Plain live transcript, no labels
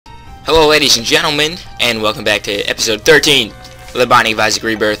Hello ladies and gentlemen, and welcome back to episode 13 of the Binding of Isaac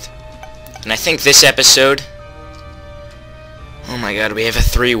Rebirth. And I think this episode... oh my god, we have a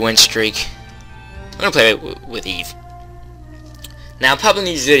 3-win streak. I'm gonna play it with Eve. Now, I'm pumping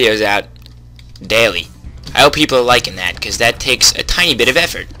these videos out daily. I hope people are liking that, because that takes a tiny bit of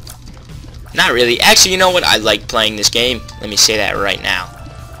effort. Not really. Actually, you know what? I like playing this game. Let me say that right now.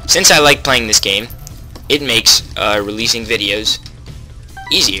 Since I like playing this game, it makes releasing videos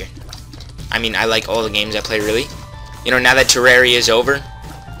easier. I mean, I like all the games I play, really. You know, now that Terraria is over,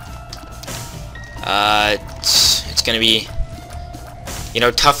 it's gonna be, you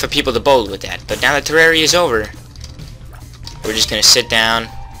know, tough for people to bowl with that. But now that Terraria is over, we're just gonna sit down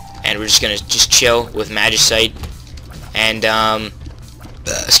and we're just gonna chill with Magicite and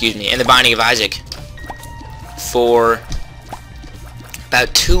excuse me, and the Binding of Isaac for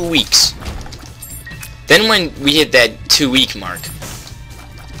about 2 weeks. Then when we hit that 2-week mark,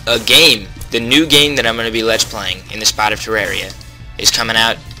 the new game that I'm going to be Let's Playing in the spot of Terraria is coming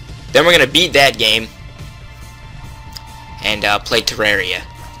out. Then we're going to beat that game and play Terraria.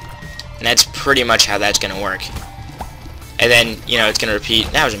 And that's pretty much how that's going to work. And then, you know, it's going to repeat.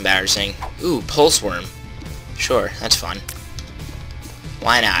 That was embarrassing. Ooh, Pulse Worm. Sure, that's fun.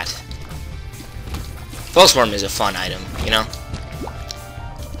 Why not? Pulse Worm is a fun item, you know?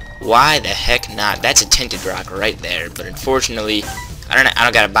 Why the heck not? That's a tinted rock right there, but unfortunately, I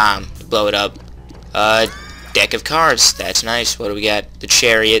don't got a bomb to blow it up. Deck of cards. That's nice. What do we got? The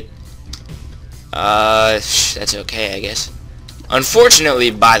Chariot. That's okay, I guess.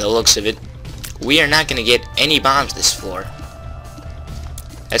 Unfortunately, by the looks of it, we are not going to get any bombs this floor.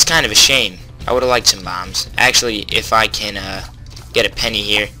 That's kind of a shame. I would have liked some bombs. Actually, if I can get a penny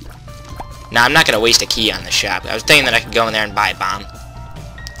here. Nah, I'm not going to waste a key on the shop. I was thinking that I could go in there and buy a bomb.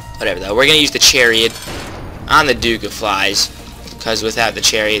 Whatever, though. We're going to use the Chariot on the Duke of Flies, because without the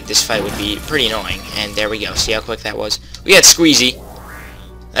Chariot, this fight would be pretty annoying. And there we go. See how quick that was? We got Squeezy.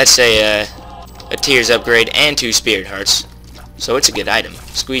 That's a Tears upgrade and 2 Spirit Hearts. So it's a good item.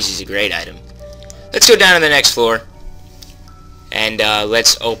 Squeezy's a great item. Let's go down to the next floor. And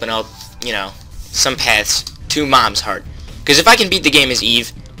let's open up, you know, some paths to Mom's Heart. Because if I can beat the game as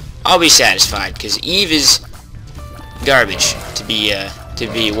Eve, I'll be satisfied. Because Eve is garbage, to be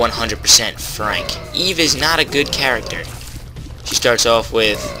 100% frank. Eve is not a good character. She starts off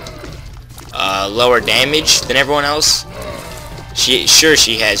with lower damage than everyone else. She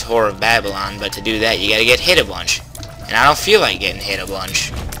has Whore of Babylon, but to do that you gotta get hit a bunch. And I don't feel like getting hit a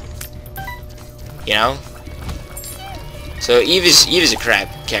bunch. You know? So Eve is a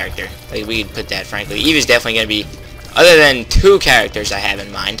crap character. Like, we could put that frankly. Eve is definitely gonna be, other than 2 characters I have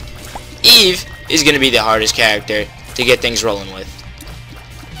in mind, Eve is gonna be the hardest character to get things rolling with.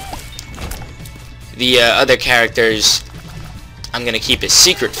 The other characters, I'm going to keep a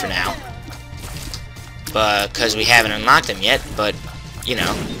secret for now, because we haven't unlocked them yet, but, you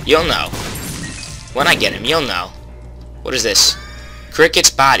know, you'll know. When I get them, you'll know. What is this?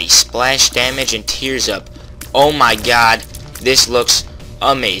 Cricket's Body, splash damage and tears up. Oh my god, this looks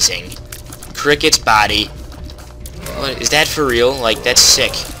amazing. Cricket's Body. What, is that for real? Like, that's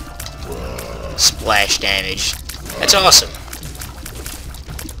sick. Splash damage. That's awesome.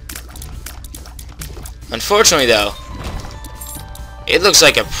 Unfortunately, though, it looks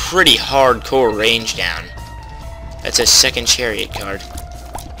like a pretty hardcore range down. That's a 2nd Chariot card.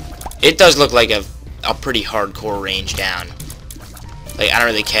 It does look like a pretty hardcore range down. Like, I don't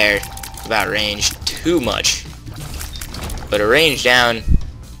really care about range too much, but a range down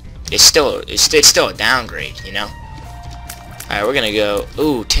is still a downgrade, you know. All right, we're gonna go.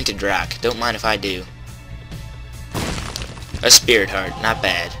 Ooh, tinted rock. Don't mind if I do. A Spirit Heart, not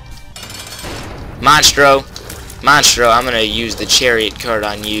bad. Monstro, I'm gonna use the Chariot card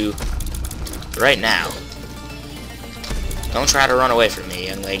on you right now. Don't try to run away from me,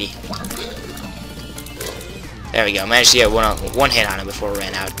 young lady. There we go. Managed to get one hit on him before it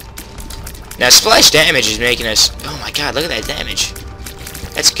ran out. Now, splash damage is making us... oh my god, look at that damage.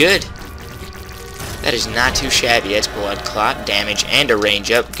 That's good. That is not too shabby. That's blood clot damage and a range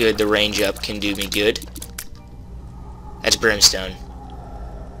up. Good, the range up can do me good. That's Brimstone.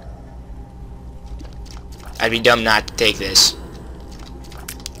 I'd be dumb not to take this.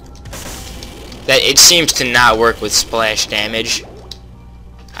 That it seems to not work with splash damage.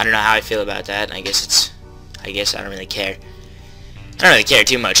 I don't know how I feel about that. I guess I don't really care. I don't really care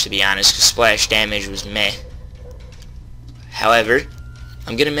too much, to be honest, because splash damage was meh. However,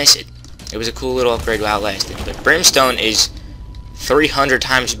 I'm gonna miss it. It was a cool little upgrade while it lasted. But Brimstone is 300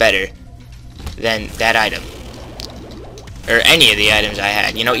 times better than that item. Or any of the items I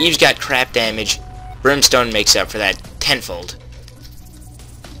had. You know, Eve's got crap damage. Brimstone makes up for that tenfold.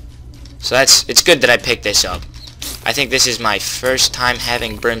 So it's good that I picked this up. I think this is my first time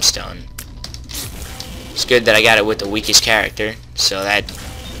having brimstone. It's good that I got it with the weakest character, so that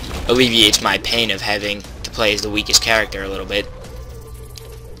alleviates my pain of having to play as the weakest character a little bit.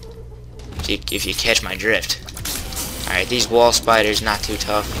 If you catch my drift. Alright, these wall spiders, not too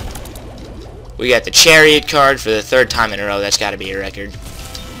tough. We got the chariot card for the 3rd time in a row. That's got to be a record.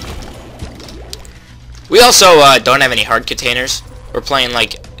 We also don't have any heart containers. We're playing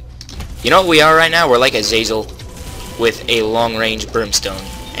like... You know what we are right now? We're like a Zazel with a long-range brimstone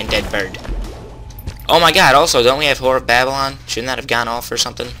and dead bird. Oh my god, also, don't we have Whore of Babylon? Shouldn't that have gone off or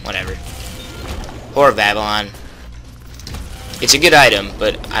something? Whatever. Whore of Babylon. It's a good item,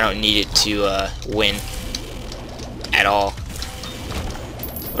 but I don't need it to win at all.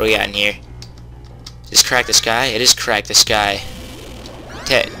 What do we got in here? Is this Crack the Sky? It is Crack the Sky.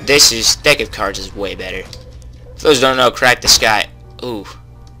 This deck of cards is way better. For those who don't know, Crack the Sky. Ooh.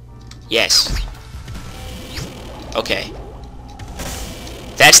 Yes. Okay.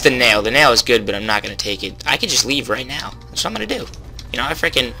 That's the nail. The nail is good, but I'm not going to take it. I could just leave right now. That's what I'm going to do. You know, I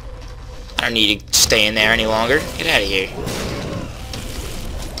don't need to stay in there any longer. Get out of here.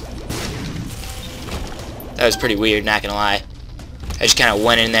 That was pretty weird, not going to lie. I just kind of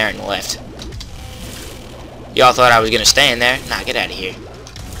went in there and left. Y'all thought I was going to stay in there? Nah, get out of here.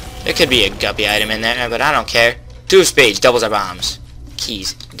 There could be a guppy item in there, but I don't care. 2 of spades, doubles our bombs.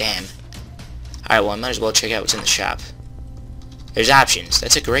 Keys, damn. Alright, well, I might as well check out what's in the shop. There's options.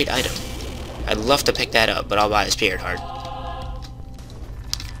 That's a great item. I'd love to pick that up, but I'll buy the spirit heart.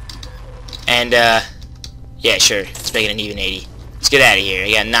 And, yeah, sure. Let's make it an even 80. Let's get out of here.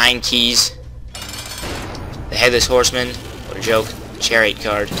 I got 9 keys. The Headless Horseman. What a joke. Chariot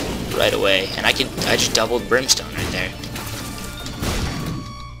card. Right away. And I just doubled brimstone right there.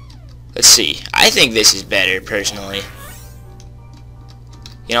 Let's see. I think this is better, personally.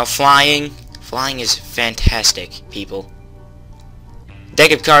 You know, flying. Flying is fantastic, people.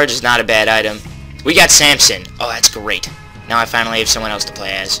 Deck of cards is not a bad item. We got Samson. Oh, that's great. Now I finally have someone else to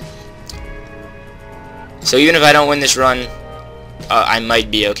play as. So even if I don't win this run, I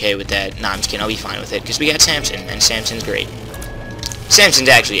might be okay with that. Nah, I'm just kidding. I'll be fine with it, because we got Samson, and Samson's great. Samson's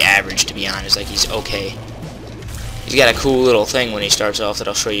actually average, to be honest. Like, he's okay. He's got a cool little thing when he starts off that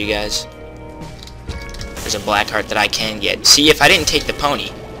I'll show you guys. There's a black heart that I can get. See, if I didn't take the pony,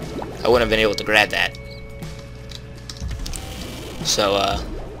 I wouldn't have been able to grab that. So,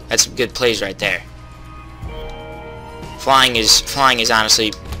 that's some good plays right there. Flying is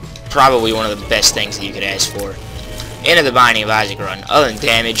honestly probably one of the best things that you could ask for. Into the Binding of Isaac run. Other than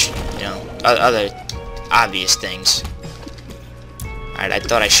damage, you know, other obvious things. Alright, I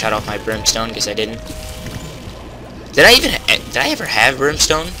thought I shut off my brimstone, because I didn't. Did I ever have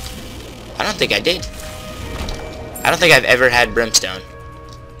brimstone? I don't think I did. I don't think I've ever had brimstone.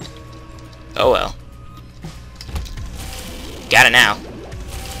 Oh well. Got it now.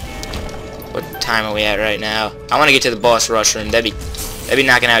 What time are we at right now? I want to get to the boss rush room. That'd be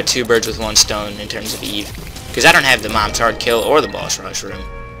knocking out 2 birds with 1 stone in terms of Eve. Because I don't have the mom's hard kill or the boss rush room.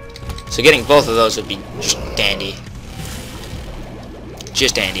 So getting both of those would be just dandy.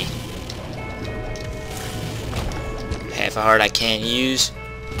 Just dandy. Half a heart I can't use.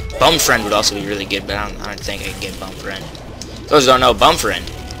 Bum Friend would also be really good, but I don't think I can get Bum Friend. Those who don't know, Bum Friend,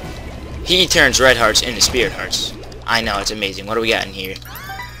 he turns red hearts into spirit hearts. I know, it's amazing. What do we got in here?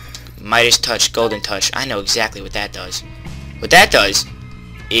 Midas Touch, Golden Touch. I know exactly what that does. What that does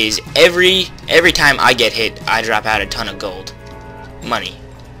is every time I get hit, I drop out a ton of gold. Money.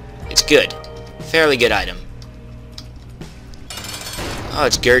 It's good. Fairly good item. Oh,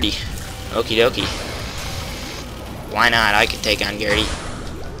 it's Gertie. Okie dokie. Why not? I could take on Gertie.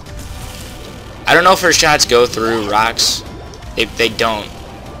 I don't know if her shots go through rocks. They don't.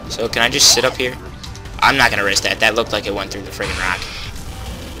 So can I just sit up here? I'm not gonna risk that. That looked like it went through the friggin' rock.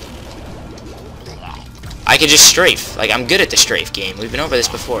 I could just strafe. Like, I'm good at the strafe game. We've been over this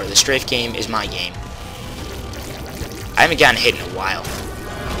before. The strafe game is my game. I haven't gotten hit in a while.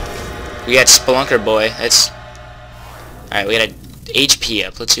 We got Spelunker Boy. That's... Alright, we got a HP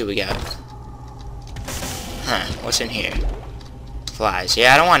up. Let's see what we got. Huh, what's in here? Flies.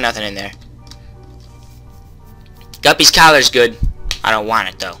 Yeah, I don't want nothing in there. Guppy's collar's good. I don't want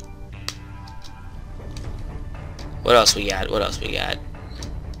it, though. What else we got? What else we got?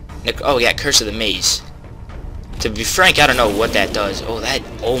 Oh, we got Curse of the Maze. To be frank, I don't know what that does. Oh, that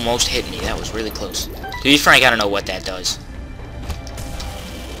almost hit me. That was really close. To be frank, I don't know what that does.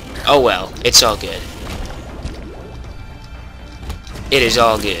 Oh well, it's all good. It is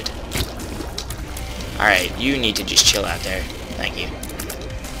all good. Alright, you need to just chill out there. Thank you.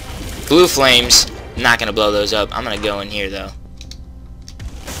 Blue flames. Not gonna blow those up. I'm gonna go in here, though.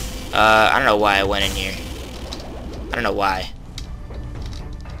 I don't know why I went in here. I don't know why.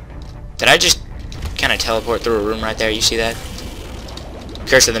 Did I just kind of teleport through a room right there? You see that?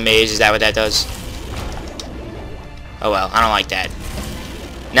 Curse of the Maze, is that what that does? Oh well, I don't like that.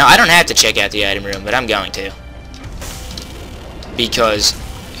 Now, I don't have to check out the item room, but I'm going to. Because,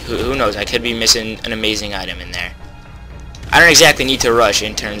 who knows, I could be missing an amazing item in there. I don't exactly need to rush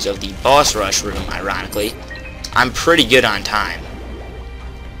in terms of the boss rush room, ironically. I'm pretty good on time.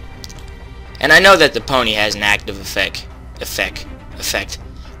 And I know that the pony has an active effect.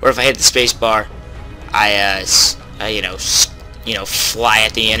 Where if I hit the space bar, I fly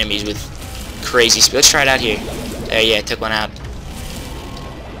at the enemies with crazy speed. Let's try it out here. There, yeah, took one out.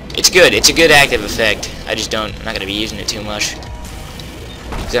 It's good. It's a good active effect. I'm not going to be using it too much.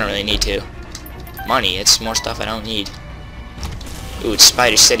 Because I don't really need to. Money. It's more stuff I don't need. Ooh, it's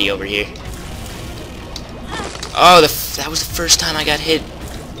Spider City over here. Oh, that was the first time I got hit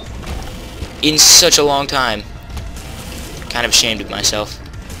in such a long time. Kind of ashamed of myself.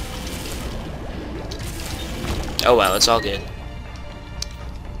 Oh well, it's all good.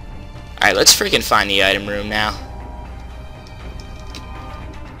 Alright, let's freaking find the item room now.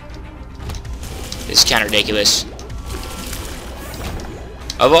 This is kind of ridiculous.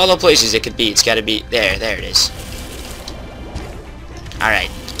 Of all the places it could be, it's got to be... There it is. Alright,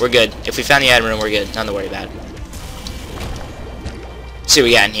 we're good. If we found the item room, we're good. Nothing to worry about. Let's see what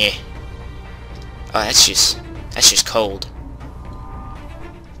we got in here. Oh, that's just cold.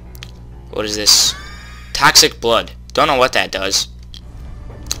 What is this? Toxic blood. Don't know what that does.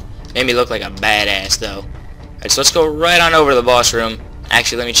 Made me look like a badass, though. Alright, so let's go right on over to the boss room.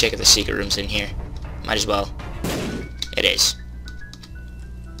 Actually, let me check if the secret room's in here. Might as well. It is.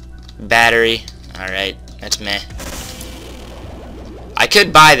 Battery. Alright, that's meh. I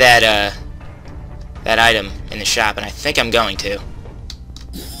could buy that item in the shop, and I think I'm going to.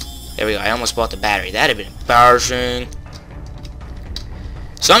 There we go. I almost bought the battery. That'd have been embarrassing.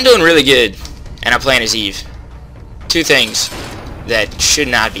 So I'm doing really good, and I'm playing as Eve. Two things that should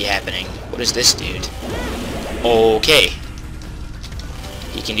not be happening. What is this dude? Okay.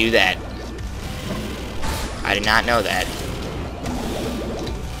 He can do that. I did not know that.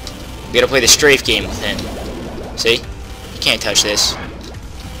 We gotta play the strafe game with him. See? You can't touch this.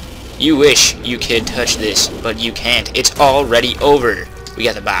 You wish you could touch this, but you can't. It's already over. We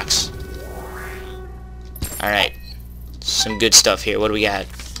got the box. Alright. Some good stuff here. What do we got?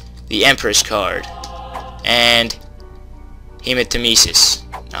 The Empress card. And Hematemesis.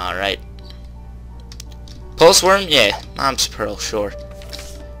 Alright. Pulse Worm? Yeah. Mom's Pearl, sure.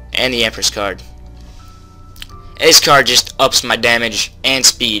 And the Empress card. This card just ups my damage and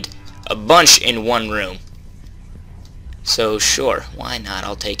speed a bunch in one room. So sure, why not?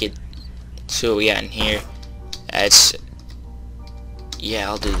 I'll take it. See what we got in here. Yeah,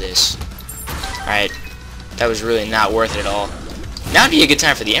 I'll do this. Alright. That was really not worth it at all. Now would be a good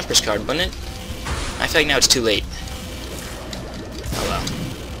time for the Empress card, wouldn't it? I feel like now it's too late. Oh well.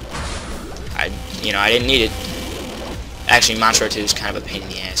 I didn't need it. Actually, Monstro 2 is kind of a pain in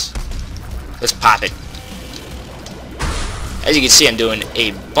the ass. Let's pop it. As you can see, I'm doing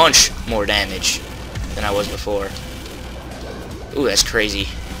a bunch more damage than I was before. Ooh, that's crazy.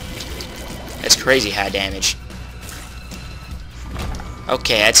 That's crazy high damage.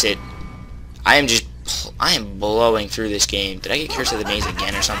 Okay, that's it. I am blowing through this game. Did I get Curse of the Maze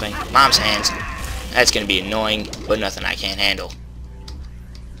again or something? Mom's hands. That's gonna be annoying, but nothing I can't handle.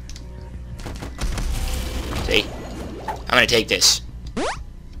 See? I'm gonna take this.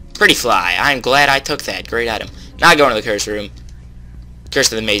 Pretty fly. I'm glad I took that. Great item. Not going to the curse room.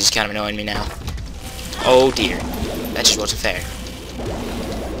 Curse of the Maze is kind of annoying me now. Oh dear. That just wasn't fair.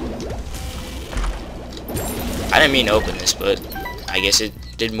 I didn't mean to open this, but I guess it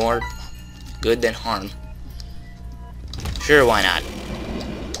did more good than harm. Sure, why not?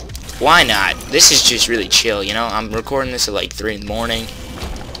 Why not? This is just really chill, you know? I'm recording this at like 3 in the morning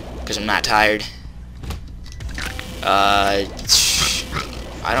because I'm not tired. I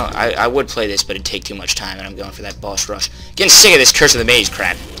would play this, but it'd take too much time, and I'm going for that boss rush. Getting sick of this Curse of the Maze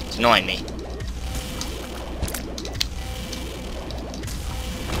crap. It's annoying me.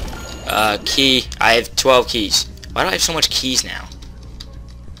 Key. I have 12 keys. Why do I have so much keys now?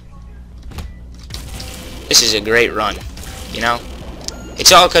 This is a great run, you know?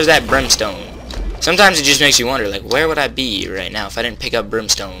 It's all because of that brimstone. Sometimes it just makes you wonder, like, where would I be right now if I didn't pick up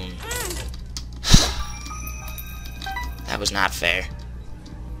brimstone? That was not fair.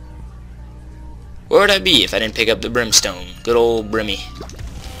 Where would I be if I didn't pick up the brimstone? Good old Brimmy.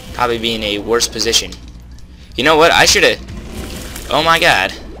 Probably be in a worse position. You know what? I should have... Oh my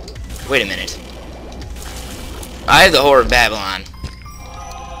god. Wait a minute. I have the Whore of Babylon.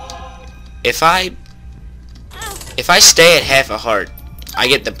 if I stay at half a heart, I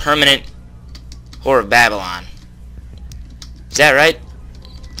get the permanent Whore of Babylon. Is that right?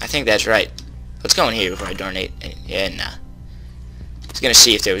 I think that's right. Let's go in here before I donate. Yeah, nah. I was gonna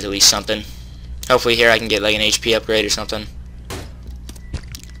see if there was at least something. Hopefully here I can get like an HP upgrade or something.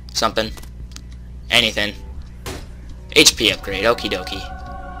 Something. Anything. HP upgrade. Okie dokie.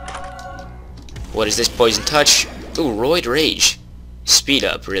 What is this? Poison Touch. Ooh, Roid Rage. Speed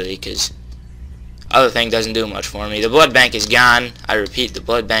up, really, because other thing doesn't do much for me. The blood bank is gone. I repeat, the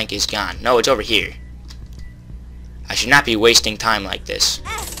blood bank is gone. No, it's over here. I should not be wasting time like this.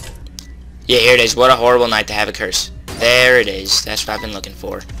 Yeah, here it is. What a horrible night to have a curse. There it is. That's what I've been looking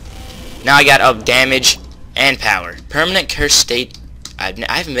for. Now I got up damage and power. Permanent curse state. I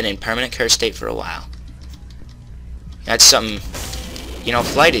haven't been in permanent curse state for a while. That's something. You know,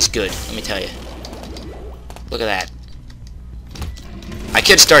 flight is good, let me tell you. Look at that. I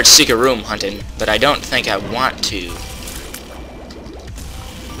could start secret room hunting, but I don't think I want to.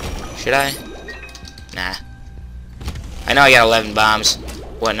 Should I? Nah. I know I got 11 bombs,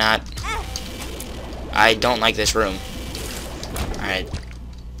 whatnot. I don't like this room. Alright.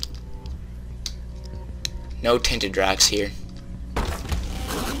 No tinted rocks here.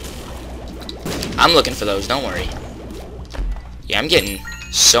 I'm looking for those, don't worry. Yeah, I'm getting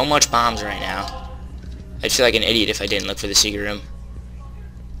so much bombs right now. I'd feel like an idiot if I didn't look for the secret room.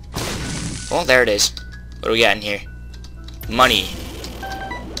 Well, there it is. What do we got in here? Money.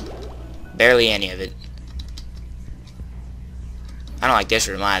 Barely any of it. I don't like this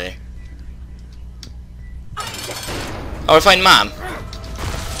room either. Oh, we're fighting Mom.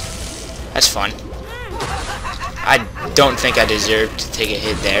 That's fun. I don't think I deserved to take a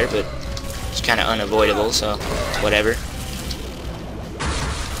hit there, but it's kind of unavoidable, so whatever.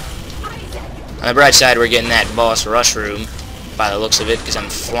 On the bright side, we're getting that boss rush room, by the looks of it, because I'm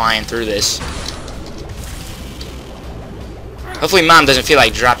flying through this. Hopefully Mom doesn't feel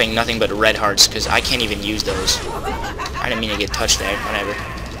like dropping nothing but red hearts, because I can't even use those. I didn't mean to get touched there. Whatever.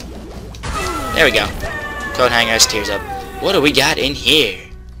 There we go. Coat hanger has tears up. What do we got in here?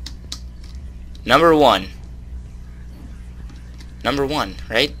 Number 1. Number 1,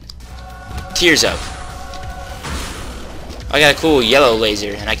 right? Tears up. I got a cool yellow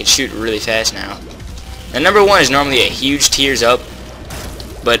laser, and I can shoot really fast now. And number 1 is normally a huge tears up,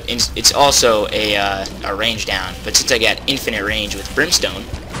 but it's also a range down. But since I got infinite range with brimstone,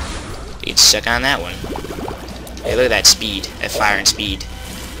 you can suck on that one. Hey, look at that speed, that fire and speed.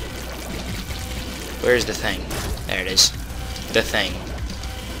 Where's the thing? There it is. The thing.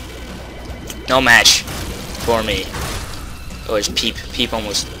 No match for me. Oh, there's Peep. Peep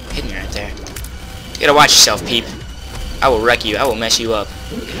almost hit me right there. You gotta watch yourself, Peep. I will wreck you. I will mess you up.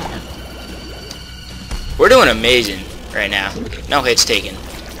 We're doing amazing right now. No hits taken.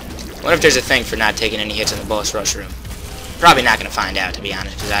 What if there's a thing for not taking any hits in the boss rush room? Probably not gonna find out, to be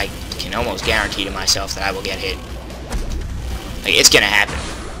honest, because I can almost guarantee to myself that I will get hit. Like, it's gonna happen.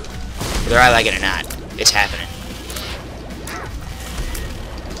 Whether I like it or not, it's happening.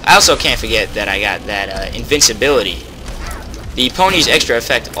 I also can't forget that I got that invincibility. The pony's extra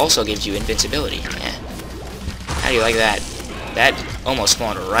effect also gives you invincibility. Yeah. How do you like that? That almost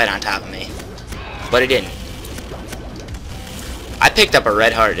spawned right on top of me. But it didn't. I picked up a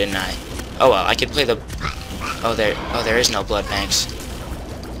red heart, didn't I? Oh well, I could play the... Oh, there is no blood banks.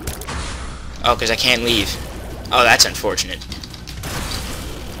 Oh, because I can't leave. Oh, that's unfortunate.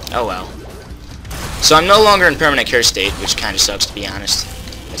 Oh well. So I'm no longer in permanent curse state, which kind of sucks, to be honest.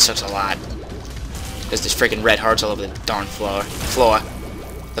 It sucks a lot. Because there's freaking red hearts all over the darn floor.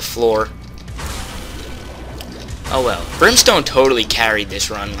 The floor. Oh well. Brimstone totally carried this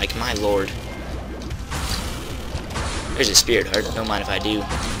run, like, my lord. There's a spirit heart. Don't mind if I do.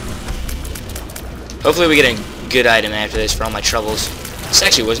 Hopefully we get a good item after this for all my troubles. This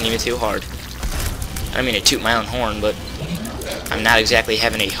actually wasn't even too hard. I don't mean to toot my own horn, but I'm not exactly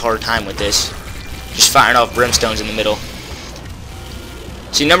having a hard time with this. Just firing off brimstones in the middle.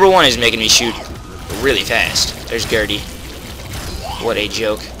 See, number 1 is making me shoot really fast. There's Gertie. What a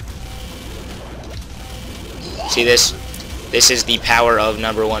joke. See this? This is the power of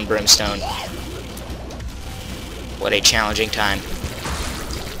number 1 brimstone. What a challenging time.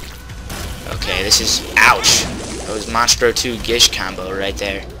 Okay, this is... Ouch! That was Monstro 2 Gish combo right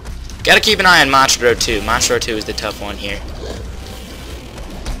there. Gotta keep an eye on Monstro 2. Monstro 2 is the tough one here.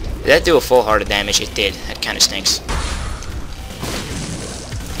 Did that do a full heart of damage? It did. That kind of stinks.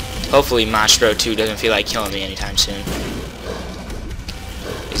 Hopefully Monstro 2 doesn't feel like killing me anytime soon.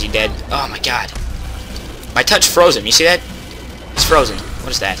 Is he dead? Oh my god. My touch froze him. You see that? It's frozen.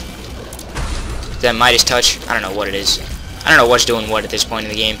 What is that? Is that Midas touch? I don't know what it is. I don't know what's doing what at this point in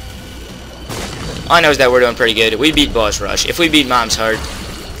the game. All I know is that we're doing pretty good. We beat Boss Rush. If we beat Mom's Heart,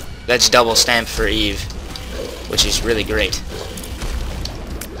 that's double stamp for Eve, which is really great.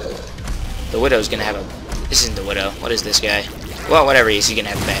 The Widow's gonna have a... This isn't the Widow. What is this guy? Well, whatever he is, he's gonna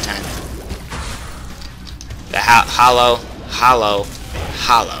have a bad time. The Hollow.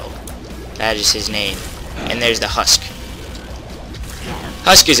 That is his name. And there's the Husk.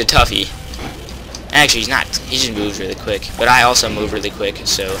 Husk is a toughie. Actually, he's not. He just moves really quick. But I also move really quick,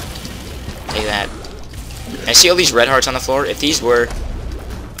 so take that. I see all these red hearts on the floor. If these were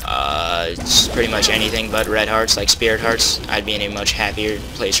pretty much anything but red hearts, like spirit hearts, I'd be in a much happier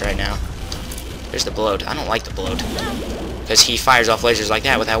place right now. There's the Bloat. I don't like the Bloat, because he fires off lasers like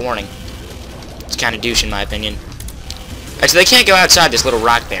that without warning. It's kind of douche in my opinion. Alright, so they can't go outside this little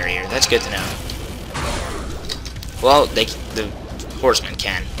rock barrier. That's good to know. Well, the horsemen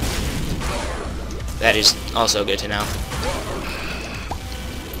can. That is also good to know.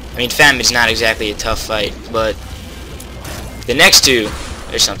 I mean, Famine's not exactly a tough fight, but the next two,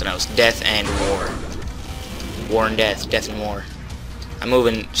 there's something else. Death and War. War and Death. Death and War. I'm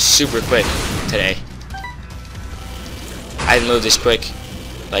moving super quick today. I haven't moved this quick,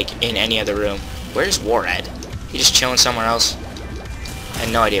 like, in any other room. Where's War at? He just chilling somewhere else? I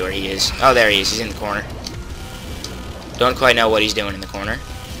have no idea where he is. Oh, there he is. He's in the corner. Don't quite know what he's doing in the corner.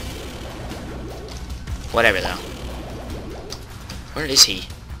 Whatever, though. Where is he?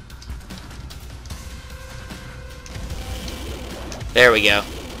 There we go.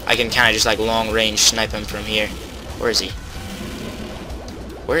 I can kind of just like long range snipe him from here. Where is he?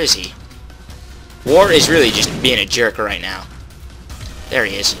 Where is he? War is really just being a jerk right now. There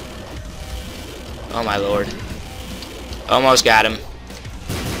he is. Oh my lord. Almost got him.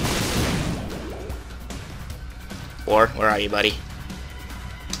 War, where are you, buddy?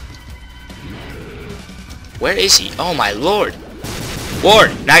 Where is he? Oh my lord! War,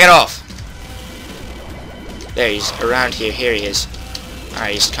 knock it off! There, he's around here. Here he is.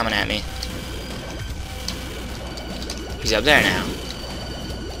 Alright, he's coming at me. He's up there now.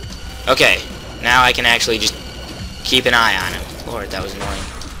 Okay, now I can actually just keep an eye on him. Lord, that was annoying.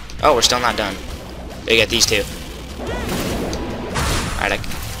 Oh, we're still not done. They got these two. Alright,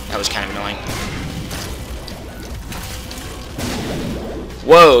 that was kind of annoying.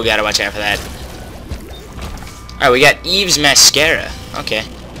 Whoa, gotta watch out for that. Alright, we got Eve's Mascara. Okay.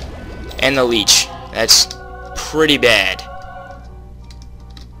 And the Leech. That's pretty bad.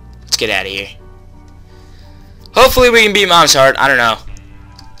 Let's get out of here. Hopefully we can beat Mom's Heart. I don't know.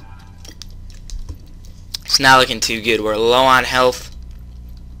 It's not looking too good. We're low on health.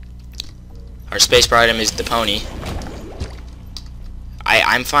 Our spacebar item is the pony.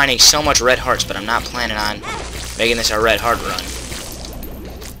 I'm finding so much red hearts, but I'm not planning on making this a red heart run.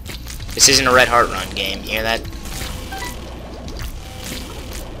 This isn't a red heart run game. You hear that?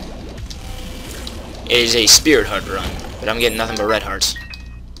 It is a spirit heart run, but I'm getting nothing but red hearts.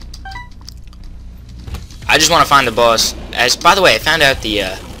 I just want to find the boss. By the way, I found out the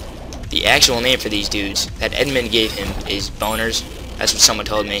actual name for these dudes that Edmund gave him is boners. That's what someone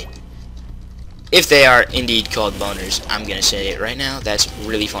told me. If they are indeed called boners, I'm gonna say it right now. That's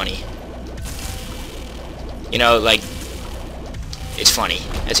really funny. You know, like, it's funny.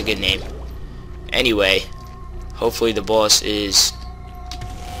 That's a good name. Anyway, hopefully the boss is...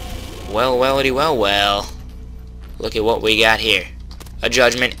 Well. Look at what we got here. A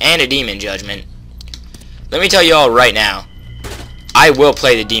judgment and a demon judgment. Let me tell you all right now, I will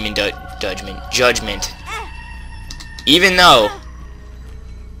play the demon judgment. Even though...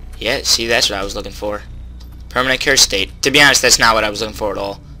 Yeah, see, that's what I was looking for. Permanent curse state. To be honest, that's not what I was looking for at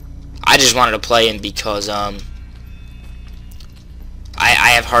all. I just wanted to play him because, I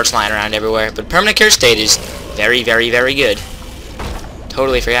have hearts lying around everywhere. But permanent curse state is very good.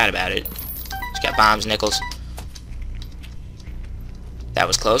 Totally forgot about it. He's got bombs, nickels. That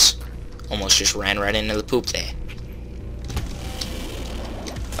was close. Almost just ran right into the poop there.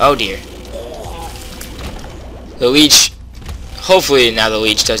 Oh dear. The leech... Hopefully now the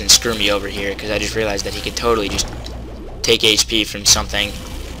leech doesn't screw me over here, because I just realized that he could totally just take HP from something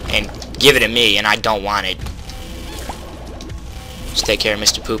and give it to me, and I don't want it. Just take care of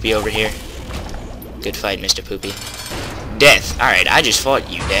Mr. Poopy over here. Good fight, Mr. Poopy. Death. Alright, I just fought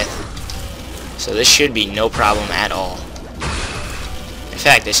you, Death. So this should be no problem at all. In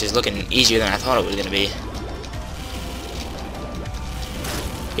fact, this is looking easier than I thought it was going to be.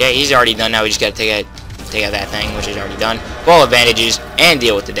 Yeah, he's already done now. We just got to take out that thing, which is already done. Ball of bandages, and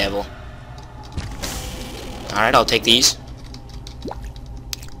deal with the devil. Alright, I'll take these.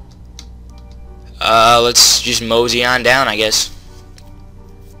 Let's just mosey on down, I guess.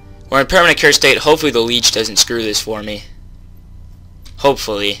 We're in permanent curse state. Hopefully the leech doesn't screw this for me.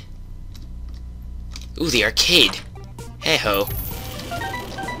 Hopefully. Ooh, the arcade. Hey ho.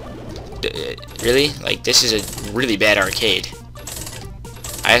 Really? Like, this is a really bad arcade.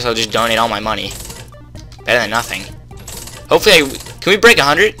 I guess I'll just donate all my money. Better than nothing. Hopefully can we break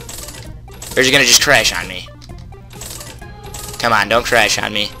 100? Or is it gonna just crash on me? Come on, don't crash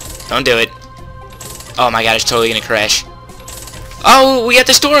on me. Don't do it. Oh my god, it's totally gonna crash. Oh, we got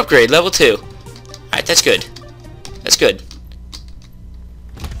the store upgrade, level 2. Alright, that's good. That's good.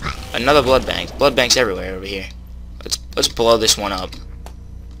 Another blood bank. Blood banks everywhere over here. Let's blow this one up.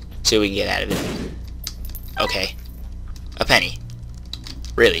 See what we can get out of it. Okay. A penny.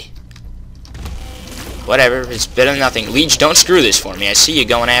 Really. Whatever, it's better than nothing. Leech, don't screw this for me. I see you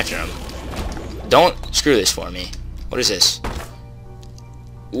going after him. Don't screw this for me. What is this?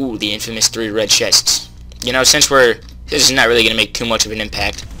 Ooh, the infamous 3 red chests. You know, since this is not really going to make too much of an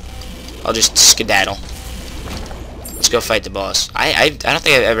impact, I'll just skedaddle. Let's go fight the boss. I don't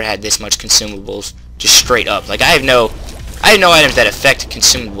think I've ever had this much consumables, just straight up. Like, I have no items that affect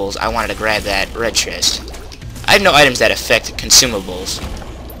consumables. I wanted to grab that red chest. I have no items that affect consumables.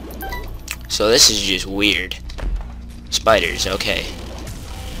 So this is just weird. Spiders, okay.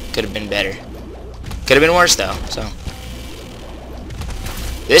 Could have been better. Could have been worse, though, so.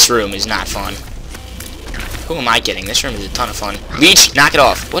 This room is not fun. Who am I kidding? This room is a ton of fun. Leech, knock it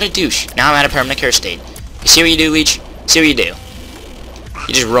off. What a douche. Now I'm at a permanent curse state. You see what you do, Leech? See what you do.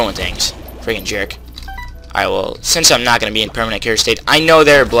 You just ruin things. Freaking jerk. Alright, well, since I'm not going to be in permanent curse state, I know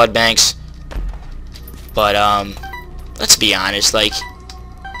there are blood banks. But, let's be honest, like,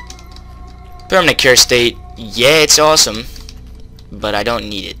 permanent curse state, yeah, it's awesome. But I don't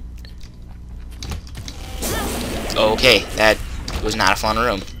need it. Okay, that was not a fun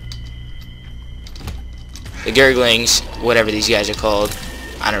room. The gurglings, whatever these guys are called,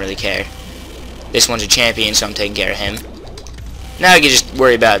 I don't really care. This one's a champion, so I'm taking care of him. Now I can just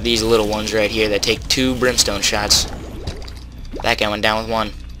worry about these little ones right here that take 2 brimstone shots. That guy went down with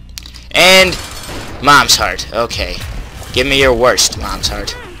 1. And Mom's Heart. Okay. Give me your worst, Mom's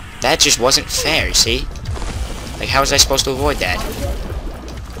Heart. That just wasn't fair, see? Like, how was I supposed to avoid that?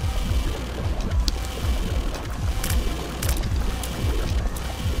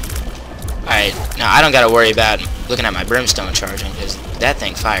 Alright, now I don't gotta worry about looking at my brimstone charging, because that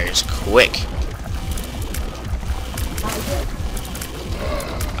thing fires quick.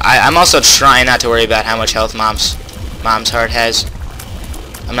 I'm also trying not to worry about how much health Mom's Heart has.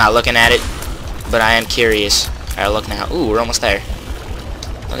 I'm not looking at it, but I am curious. Alright, look now. Ooh, we're almost there.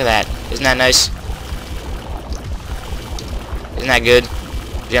 Look at that. Isn't that nice? Isn't that good,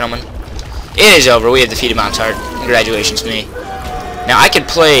 gentlemen? It is over. We have defeated Mom's Heart. Congratulations to me. Now, I could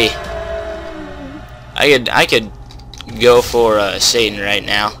play... I could go for Satan right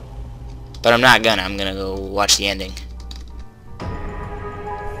now, but I'm not gonna. I'm gonna go watch the ending.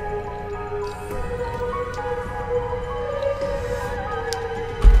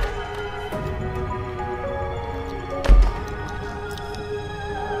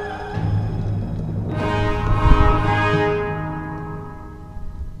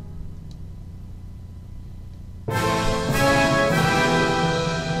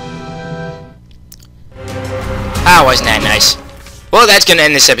 Ah, wasn't that nice? Well, that's gonna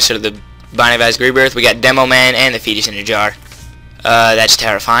end this episode of the Binding of Isaac Rebirth. We got Demo Man and the fetus in a jar. That's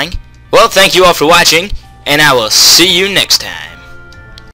terrifying. Well, thank you all for watching, and I will see you next time.